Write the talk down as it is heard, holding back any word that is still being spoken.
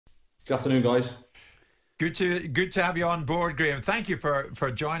Good afternoon, guys. Good to have you on board, Graham. Thank you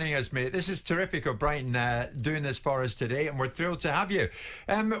for joining us, mate. This is terrific of Brighton doing this for us today, and we're thrilled to have you.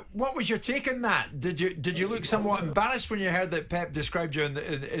 What was your take on that? Did you look somewhat embarrassed when you heard that Pep described you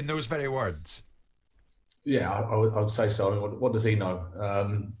in those very words? Yeah, I would say so. I mean, what does he know?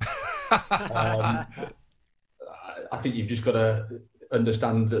 I think you've just got to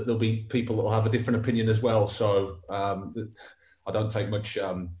understand that there'll be people that will have a different opinion as well. So I don't take much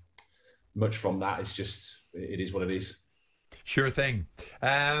from that. It's just, it is what it is. Sure thing.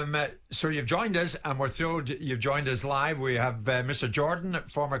 So you've joined us, and we're thrilled you've joined us live. We have Mr. Jordan,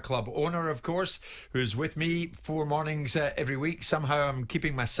 former club owner, of course, who's with me 4 mornings every week. Somehow I'm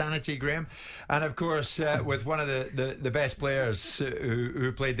keeping my sanity, Graham. And of course, with one of the best players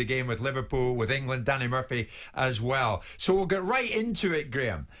who played the game with Liverpool, with England, Danny Murphy as well. So we'll get right into it,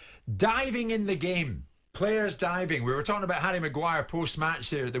 Graham. Diving in the game. Players diving. We were talking about Harry Maguire post-match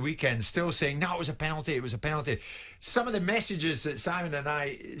there at the weekend, still saying, no, it was a penalty, it was a penalty. Some of the messages that Simon and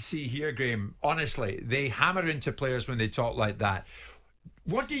I see here, Graham, honestly, they hammer into players when they talk like that.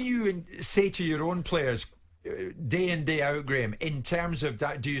 What do you say to your own players day in, day out, Graham, in terms of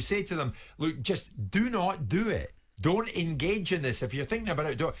that? Do you say to them, look, just do not do it? Don't engage in this. If you're thinking about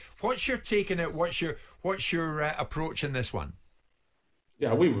it, what's your take on it? What's your approach in this one?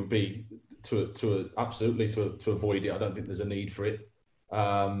 Yeah, we would be absolutely to avoid it. I don't think there's a need for it.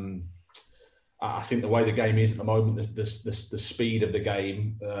 I think the way the game is at the moment, the speed of the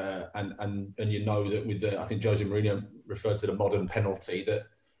game, and you know that with I think Jose Mourinho referred to the modern penalty, that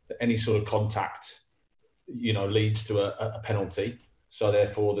any sort of contact, leads to a penalty. So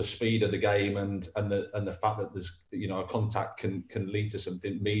therefore, the speed of the game and the fact that there's a contact can lead to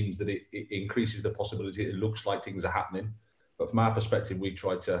something means that it increases the possibility. It looks like things are happening, but from our perspective, we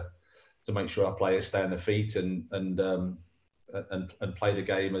try to make sure our players stay on their feet and play the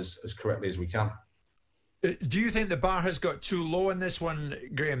game as correctly as we can. Do you think the bar has got too low in this one,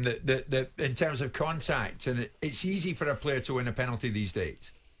 Graham, that in terms of contact, and it's easy for a player to win a penalty these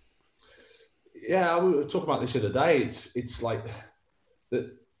days? Yeah, we were talking about this the other day. It's like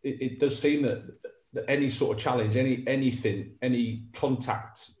that. It does seem that any sort of challenge, any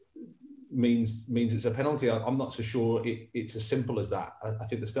contact means it's a penalty. I'm not so sure it's as simple as that. I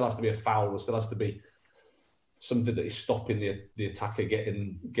think there still has to be a foul. There still has to be something that is stopping the attacker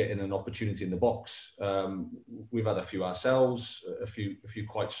getting an opportunity in the box. We've had a few ourselves, a few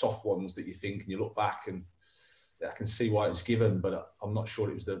quite soft ones that you think and you look back and I can see why it was given, but I'm not sure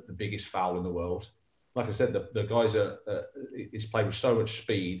it was the biggest foul in the world. Like I said, the guys it's played with so much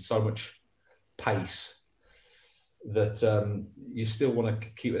speed, so much pace, that you still want to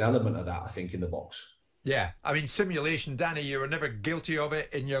keep an element of that, I think, in the box. Yeah, I mean, simulation, Danny, you were never guilty of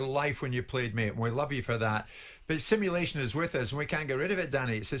it in your life when you played, mate, and we love you for that. But simulation is with us, and we can't get rid of it,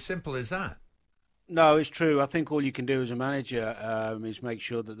 Danny. It's as simple as that. No, it's true. I think all you can do as a manager is make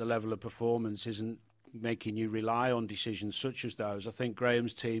sure that the level of performance isn't making you rely on decisions such as those. I think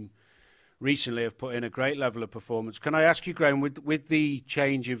Graham's team recently have put in a great level of performance. Can I ask you, Graham, with the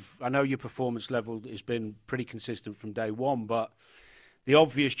change of, I know your performance level has been pretty consistent from day one, but the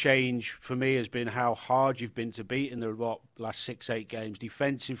obvious change for me has been how hard you've been to beat in the last 6-8 games.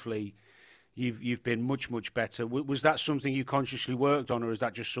 Defensively, you've been much better. Was that something you consciously worked on, or is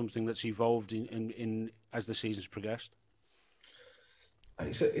that just something that's evolved in as the season's progressed?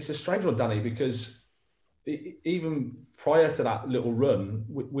 It's a strange one, Danny, because even prior to that little run,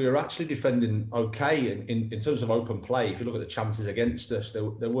 we were actually defending okay in terms of open play. If you look at the chances against us, there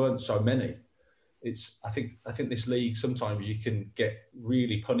weren't so many. I think this league, sometimes you can get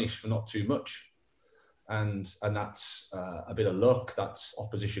really punished for not too much, and that's a bit of luck. That's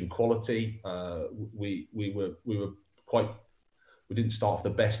opposition quality. We didn't start off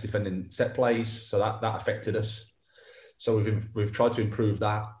the best defending set plays, so that affected us. So we've tried to improve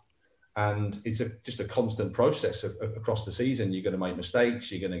that. And it's just a constant process across the season. You're going to make mistakes.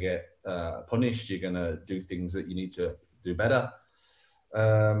 You're going to get punished. You're going to do things that you need to do better.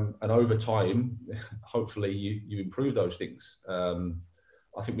 And over time, hopefully, you improve those things.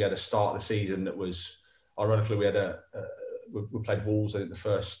 I think we had a start of the season that was, ironically, we played Wolves, I think, the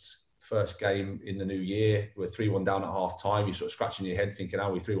first game in the new year. We're 3-1 down at half time. You're sort of scratching your head thinking,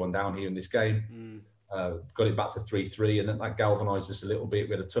 we're 3-1 down here in this game. Got it back to 3-3, and then that galvanised us a little bit.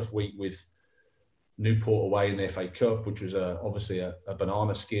 We had a tough week with Newport away in the FA Cup, which was obviously a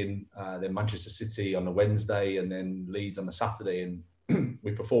banana skin. Then Manchester City on the Wednesday, and then Leeds on the Saturday. And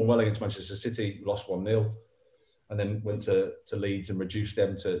we performed well against Manchester City, we lost 1-0, and then went to Leeds and reduced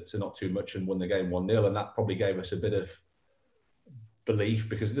them to not too much and won the game 1-0. And that probably gave us a bit of belief,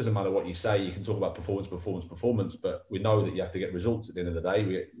 because it doesn't matter what you say. You can talk about performance, but we know that you have to get results at the end of the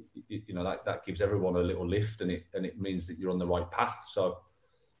day. that gives everyone a little lift, and it means that you're on the right path. So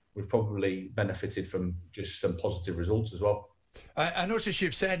we've probably benefited from just some positive results as well. I notice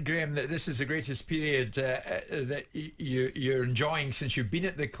you've said, Graham, that this is the greatest period that you're enjoying since you've been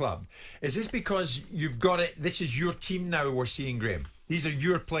at the club. Is this because you've got it? This is your team now we're seeing, Graham. These are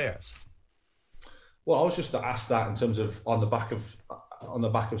your players. Well, I was just asked that in terms of on the back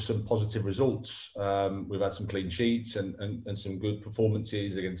of some positive results. We've had some clean sheets and some good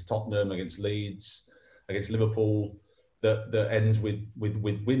performances against Tottenham, against Leeds, against Liverpool. That ends with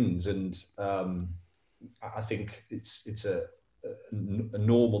wins, and I think it's a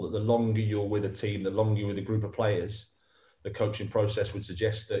normal that the longer you're with a team, the longer you're with a group of players, the coaching process would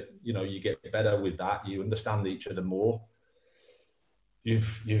suggest that you get better with that. You understand each other more.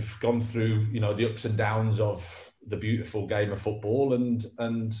 You've gone through the ups and downs of the beautiful game of football,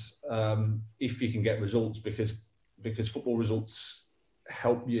 and if you can get results, because football results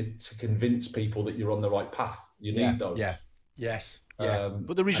help you to convince people that you're on the right path. You need those. Yes.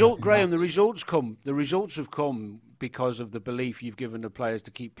 But the result, Graham, the results have come because of the belief you've given the players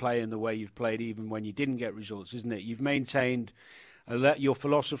to keep playing the way you've played, even when you didn't get results, isn't it? You've maintained your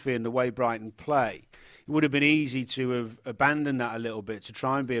philosophy and the way Brighton play. It would have been easy to have abandoned that a little bit, to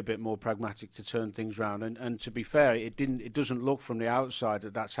try and be a bit more pragmatic, to turn things around. And to be fair, it doesn't look from the outside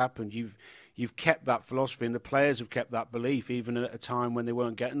that that's happened. You've kept that philosophy, and the players have kept that belief, even at a time when they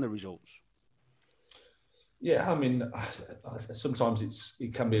weren't getting the results. Yeah, I mean, sometimes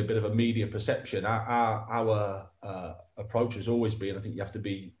it can be a bit of a media perception. Our approach has always been, I think you have to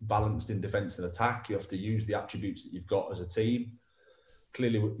be balanced in defence and attack. You have to use the attributes that you've got as a team.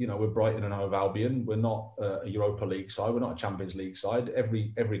 Clearly, we're Brighton and Hove Albion. We're not a Europa League side. We're not a Champions League side.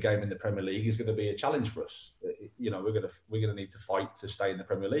 Every game in the Premier League is going to be a challenge for us. We're going to need to fight to stay in the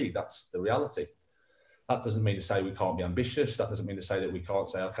Premier League. That's the reality. That doesn't mean to say we can't be ambitious. That doesn't mean to say that we can't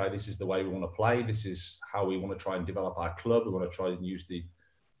say, okay, this is the way we want to play. This is how we want to try and develop our club. We want to try and use the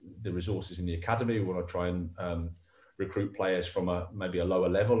resources in the academy. We want to try and recruit players from maybe a lower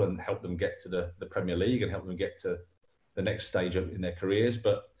level and help them get to the Premier League and help them get to the next stage in their careers.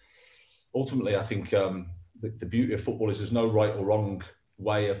 But ultimately, I think the beauty of football is there's no right or wrong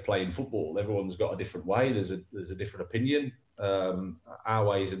way of playing football. Everyone's got a different way. There's a different opinion. Our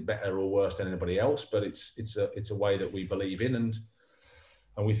way isn't better or worse than anybody else, but it's a way that we believe in, and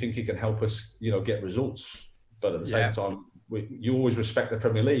we think it can help us, get results. But at the same time, you always respect the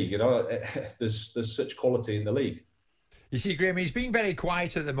Premier League. There's such quality in the league. You see, Graham, he's being very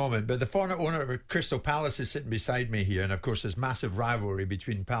quiet at the moment, but the former owner of Crystal Palace is sitting beside me here, and of course there's massive rivalry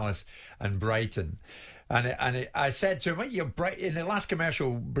between Palace and Brighton. And I said to him, in the last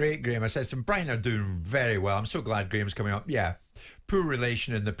commercial break, Graham, I said to him, Brighton are doing very well. I'm so glad Graham's coming up. Yeah, poor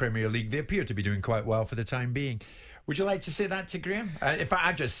relation in the Premier League. They appear to be doing quite well for the time being. Would you like to say that to Graham? In fact,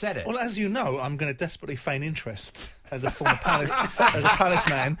 I just said it. Well, as you know, I'm going to desperately feign interest as a former Palace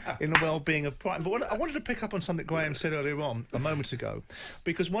man in the well-being of Brighton. But I wanted to pick up on something Graham said earlier on, a moment ago,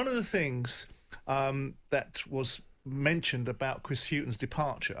 because one of the things that was mentioned about Chris Hughton's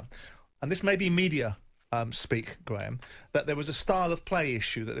departure, and this may be media speak, Graham, that there was a style of play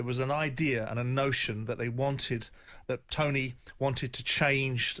issue, that there was an idea and a notion that that Tony wanted to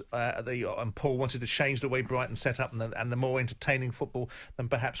change, and Paul wanted to change the way Brighton set up and the more entertaining football than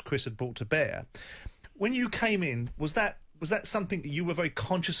perhaps Chris had brought to bear. When you came in, was that something that you were very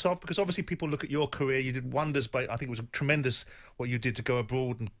conscious of? Because obviously people look at your career, you did wonders, but I think it was tremendous what you did to go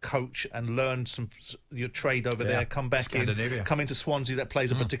abroad and coach and learn your trade over there, come back in, come into Swansea that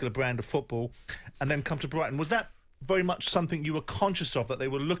plays a particular brand of football, and then come to Brighton. Was that very much something you were conscious of, that they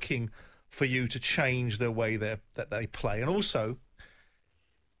were looking for you to change the way that they play? And also,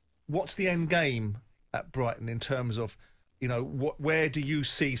 what's the end game at Brighton in terms of, where do you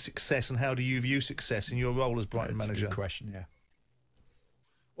see success and how do you view success in your role as Brighton manager? That's a good question, yeah.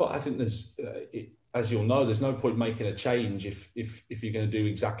 Well, I think there's, as you'll know, there's no point making a change if you're going to do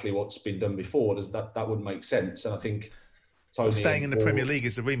exactly what's been done before. That wouldn't make sense. And I think Tony staying in the Premier League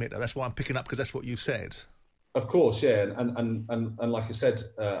is the remit, though. That's why I'm picking up, because that's what you've said. Of course, yeah, and like I said,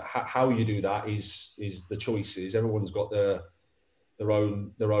 how you do that is the choices. Everyone's got their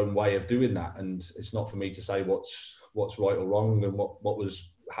own way of doing that, and it's not for me to say what's right or wrong, and what was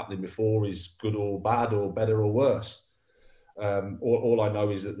happening before is good or bad or better or worse. All I know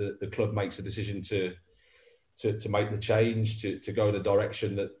is that the club makes a decision to make the change, to go in a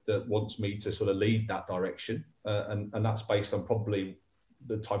direction that wants me to sort of lead that direction, and that's based on probably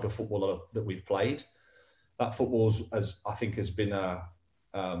the type of football that we've played. That football, I think, has been a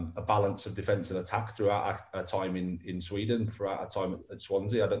balance of defence and attack throughout our time in Sweden, throughout our time at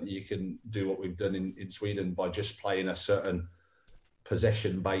Swansea. I don't think you can do what we've done in Sweden by just playing a certain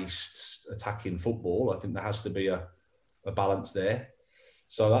possession-based attacking football. I think there has to be a balance there.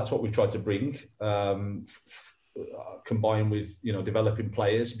 So that's what we've tried to bring, combined with, you know, developing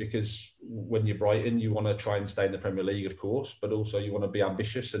players, because when you're Brighton, you want to try and stay in the Premier League, of course, but also you want to be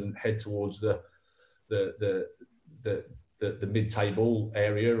ambitious and head towards the mid-table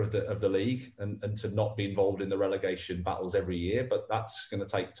area of the league, and to not be involved in the relegation battles every year. But that's going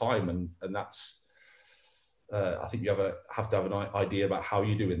to take time, and that's I think you have to have an idea about how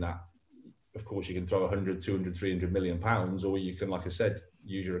you're doing that. Of course, you can throw 100, 200, 300 million pounds, or you can, like I said,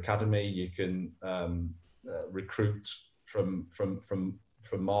 use your academy. You can recruit from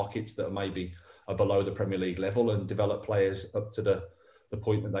markets that maybe are below the Premier League level, and develop players up to the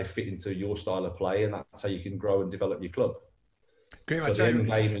point that they fit into your style of play, and that's how you can grow and develop your club. Great. So the end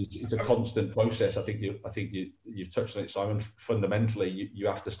game is a constant process. I think you've touched on it, Simon. Fundamentally, you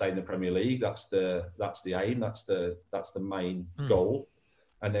have to stay in the Premier League. That's the aim. That's the main goal,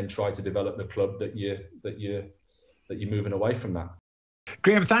 and then try to develop the club that you're moving away from that.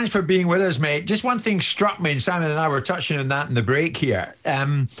 Graham, thanks for being with us, mate. Just one thing struck me, and Simon and I were touching on that in the break here.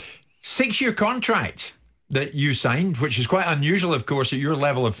 6-year contract that you signed, which is quite unusual, of course, at your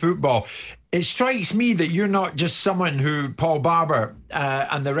level of football. It strikes me that you're not just someone who Paul Barber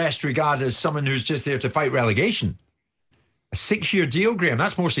and the rest regard as someone who's just there to fight relegation. A 6-year deal, Graham,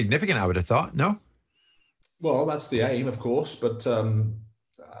 that's more significant, I would have thought, no? Well, that's the aim, of course, but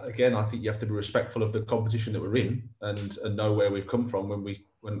again, I think you have to be respectful of the competition that we're in, and know where we've come from.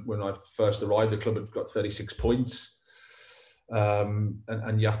 When I first arrived, the club had got 36 points.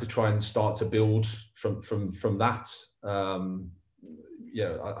 And you have to try and start to build from that. I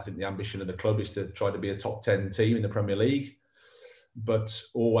think the ambition of the club is to try to be a top 10 team in the Premier League, but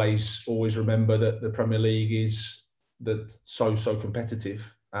always remember that the Premier League is so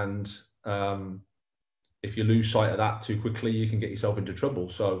competitive, and if you lose sight of that too quickly, you can get yourself into trouble.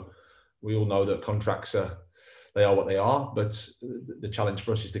 So we all know that contracts are what they are, but the challenge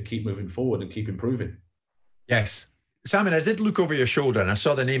for us is to keep moving forward and keep improving. Yes. Simon, I did look over your shoulder and I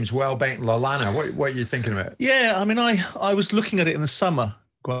saw the names Welbeck and Lallana. What are you thinking about? Yeah, I mean, I was looking at it in the summer,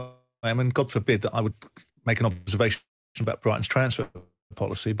 Graham, and God forbid that I would make an observation about Brighton's transfer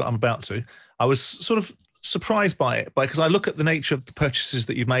policy, but I'm about to. I was sort of surprised by it, because I look at the nature of the purchases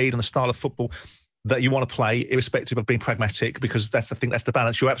that you've made and the style of football that you want to play, irrespective of being pragmatic, because that's the thing, that's the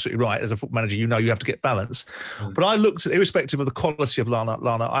balance. You're absolutely right. As a football manager, you know you have to get balance. But I looked at, irrespective of the quality of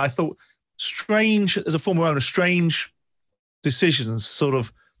Lallana, I thought, strange, as a former owner, strange decisions, sort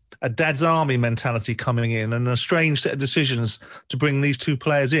of a dad's army mentality coming in, and a strange set of decisions to bring these two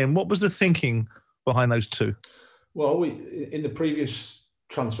players in. What was the thinking behind those two? Well, in the previous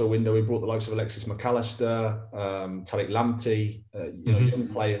transfer window, we brought the likes of Alexis McAllister, Tariq Lamptey, young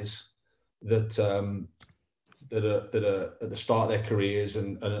players that are at the start of their careers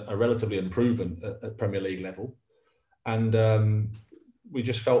and are relatively unproven at Premier League level, and we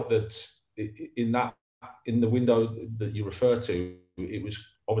just felt that in the window that you refer to, it was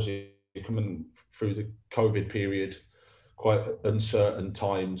obviously coming through the COVID period, quite uncertain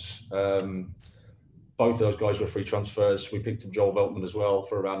times. Both of those guys were free transfers. We picked up Joel Veltman as well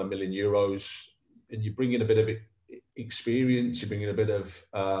for around €1 million, and you bring in a bit of experience, you bring in a bit of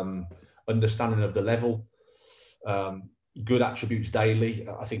understanding of the level, good attributes daily.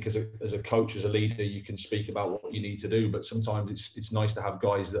 I think as a coach, as a leader, you can speak about what you need to do, but sometimes it's nice to have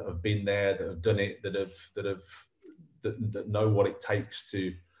guys that have been there, that have done it, that know what it takes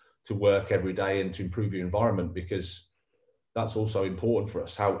to work every day and to improve your environment, because that's also important for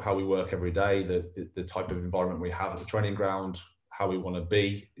us, how we work every day, the type of environment we have at the training ground, how we want to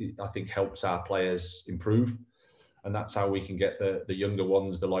be, I think helps our players improve. And that's how we can get the younger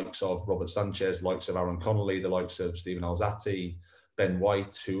ones, the likes of Robert Sanchez, the likes of Aaron Connolly, the likes of Stephen Alzati, Ben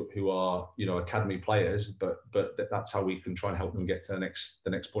White, who are academy players, but that's how we can try and help them get to the next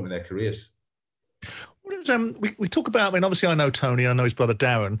point in their careers. What is, we talk about, I mean, obviously I know Tony, I know his brother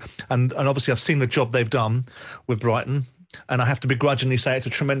Darren, and obviously I've seen the job they've done with Brighton, and I have to begrudgingly say it's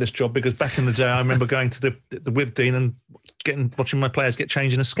a tremendous job, because back in the day I remember going to the with Dean and watching my players get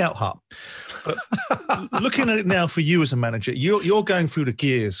changed in a scout hut. But looking at it now for you as a manager, you're going through the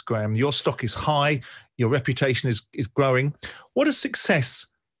gears, Graham. Your stock is high, your reputation is growing. What does success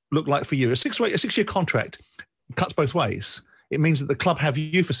look like for you? A 6-year contract cuts both ways. It means that the club have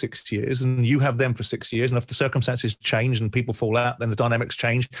you for 6 years and you have them for 6 years. And if the circumstances change and people fall out, then the dynamics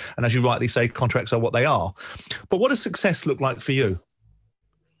change. And as you rightly say, contracts are what they are. But what does success look like for you?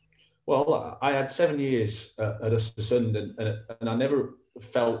 Well, I had 7 years at Östersund, and I never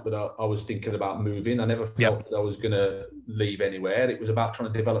felt that I was thinking about moving. I never felt that I was going to leave anywhere. It was about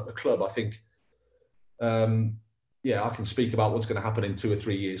trying to develop the club. I think yeah, I can speak about what's going to happen in 2 or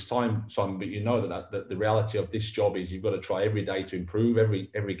 3 years' time, Simon, but you know that the reality of this job is you've got to try every day to improve,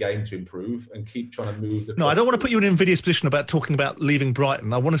 every game to improve, and keep trying to move the. No, I don't want to put you in an invidious position about talking about leaving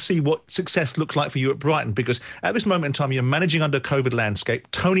Brighton. I want to see what success looks like for you at Brighton, because at this moment in time, you're managing under a COVID landscape.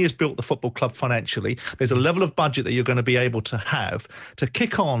 Tony has built the football club financially. There's a level of budget that you're going to be able to have to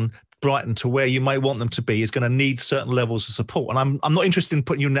kick on Brighton to where you may want them to be is going to need certain levels of support. And I'm not interested in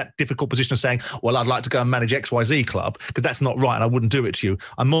putting you in that difficult position of saying, well, I'd like to go and manage XYZ club, because that's not right and I wouldn't do it to you.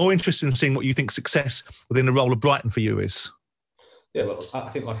 I'm more interested in seeing what you think success within the role of Brighton for you is. Yeah, well, I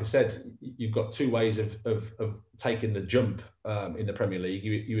think, like I said, you've got two ways of taking the jump in the Premier League.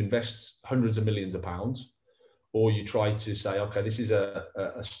 You invest hundreds of millions of pounds, or you try to say, okay, this is a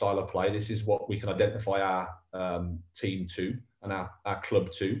style of play. This is what we can identify our team to and our club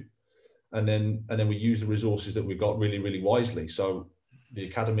to. And then we use the resources that we've got really, really wisely. So the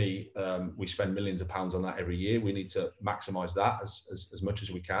academy, we spend millions of pounds on that every year. We need to maximise that as much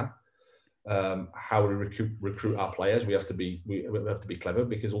as we can. How we recruit our players, we have to be clever,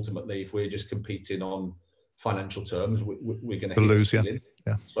 because ultimately, if we're just competing on financial terms, we're going to lose.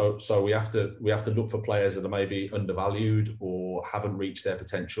 Yeah. So we have to look for players that are maybe undervalued or haven't reached their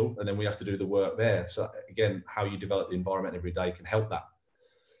potential, and then we have to do the work there. So again, how you develop the environment every day can help that.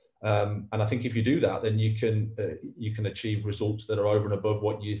 And I think if you do that, then you can achieve results that are over and above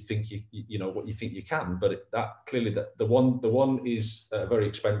what you think you can. But clearly the one is very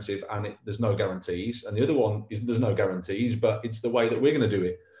expensive, and there's no guarantees, and the other one is there's no guarantees, but it's the way that we're going to do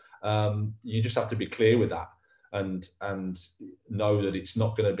it. You just have to be clear with that, and know that it's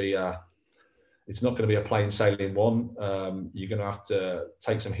not going to be a plain sailing one. You're going to have to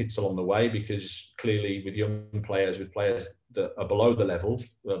take some hits along the way, because clearly with young players, with players that are below the level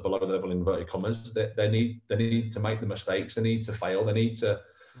in inverted commas, they need to make the mistakes, they need to fail, they need to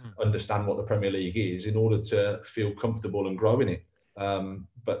understand what the Premier League is in order to feel comfortable and grow in it.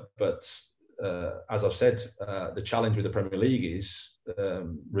 But as I've said, the challenge with the Premier League is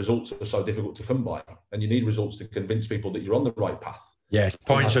results are so difficult to come by, and you need results to convince people that you're on the right path. Yes,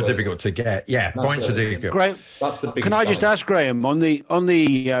 points are difficult to get. Yeah, points are difficult. Graham, that's the biggest can I just challenge. ask Graham on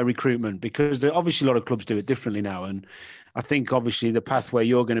the recruitment, because obviously a lot of clubs do it differently now, and I think obviously the pathway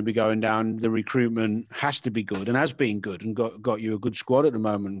you're going to be going down, the recruitment has to be good and has been good, and got you a good squad at the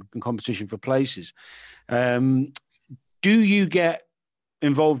moment in competition for places. Do you get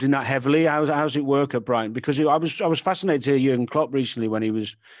involved in that heavily? How's it work at Brighton? Because I was fascinated to hear Jurgen Klopp recently when he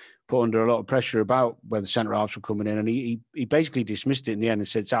was put under a lot of pressure about where the centre halves were coming in, and he basically dismissed it in the end and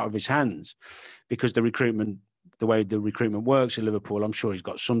said it's out of his hands, because the way the recruitment works at Liverpool, I'm sure he's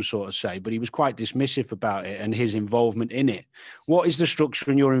got some sort of say, but he was quite dismissive about it and his involvement in it. What is the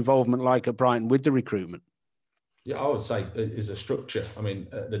structure and your involvement like at Brighton with the recruitment? Yeah, I would say is a structure. I mean,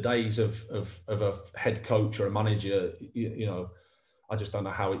 the days of a head coach or a manager, I just don't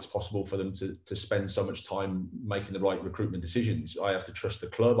know how it's possible for them to spend so much time making the right recruitment decisions. I have to trust the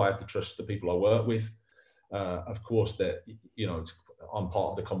club. I have to trust the people I work with. Of course, that I'm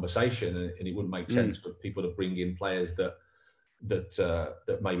part of the conversation, and it wouldn't make sense for people to bring in players that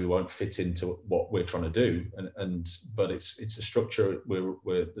maybe won't fit into what we're trying to do. But it's a structure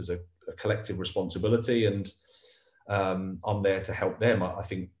where there's a collective responsibility, and I'm there to help them. I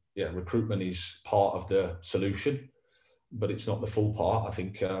think recruitment is part of the solution, but it's not the full part. I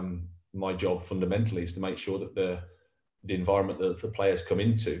think my job fundamentally is to make sure that the environment that the players come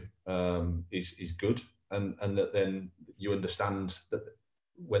into is good, and that then you understand that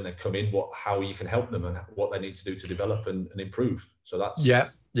when they come in, how you can help them and what they need to do to develop and improve. So that's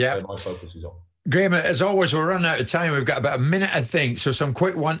where my focus is on. Graham, as always, we're running out of time. We've got about a minute, I think. So some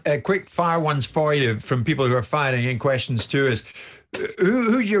quick fire ones for you from people who are firing in questions to us.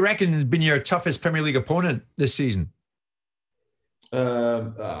 Who do you reckon has been your toughest Premier League opponent this season?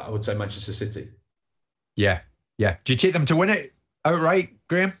 I would say Manchester City. Yeah. Do you take them to win it outright,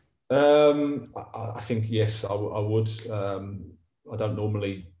 Graham? I think yes, I would. I don't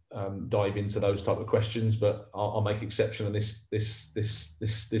normally dive into those type of questions, but I'll make exception on this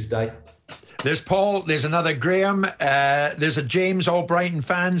day. There's Paul. There's another Graham. There's a James. All Brighton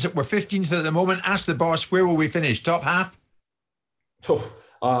fans. We're 15th at the moment. Ask the boss, where will we finish? Top half?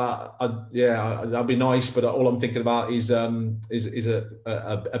 That'd be nice, but all I'm thinking about is a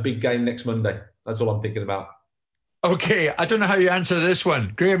big game next Monday. That's all I'm thinking about. Okay, I don't know how you answer this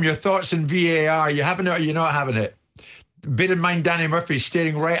one, Graham. Your thoughts on VAR? You having it or you're not having it? Bear in mind, Danny Murphy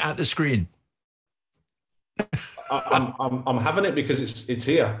staring right at the screen. I'm having it because it's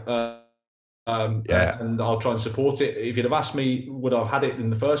here, and I'll try and support it. If you'd have asked me would I've had it in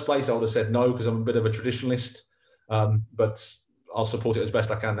the first place, I would have said no, because I'm a bit of a traditionalist. But I'll support it as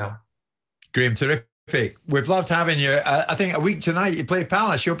best I can now. Graham, terrific. We've loved having you. I think a week tonight you play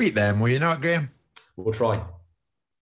Palace. You'll beat them, will you not, Graham? We'll try.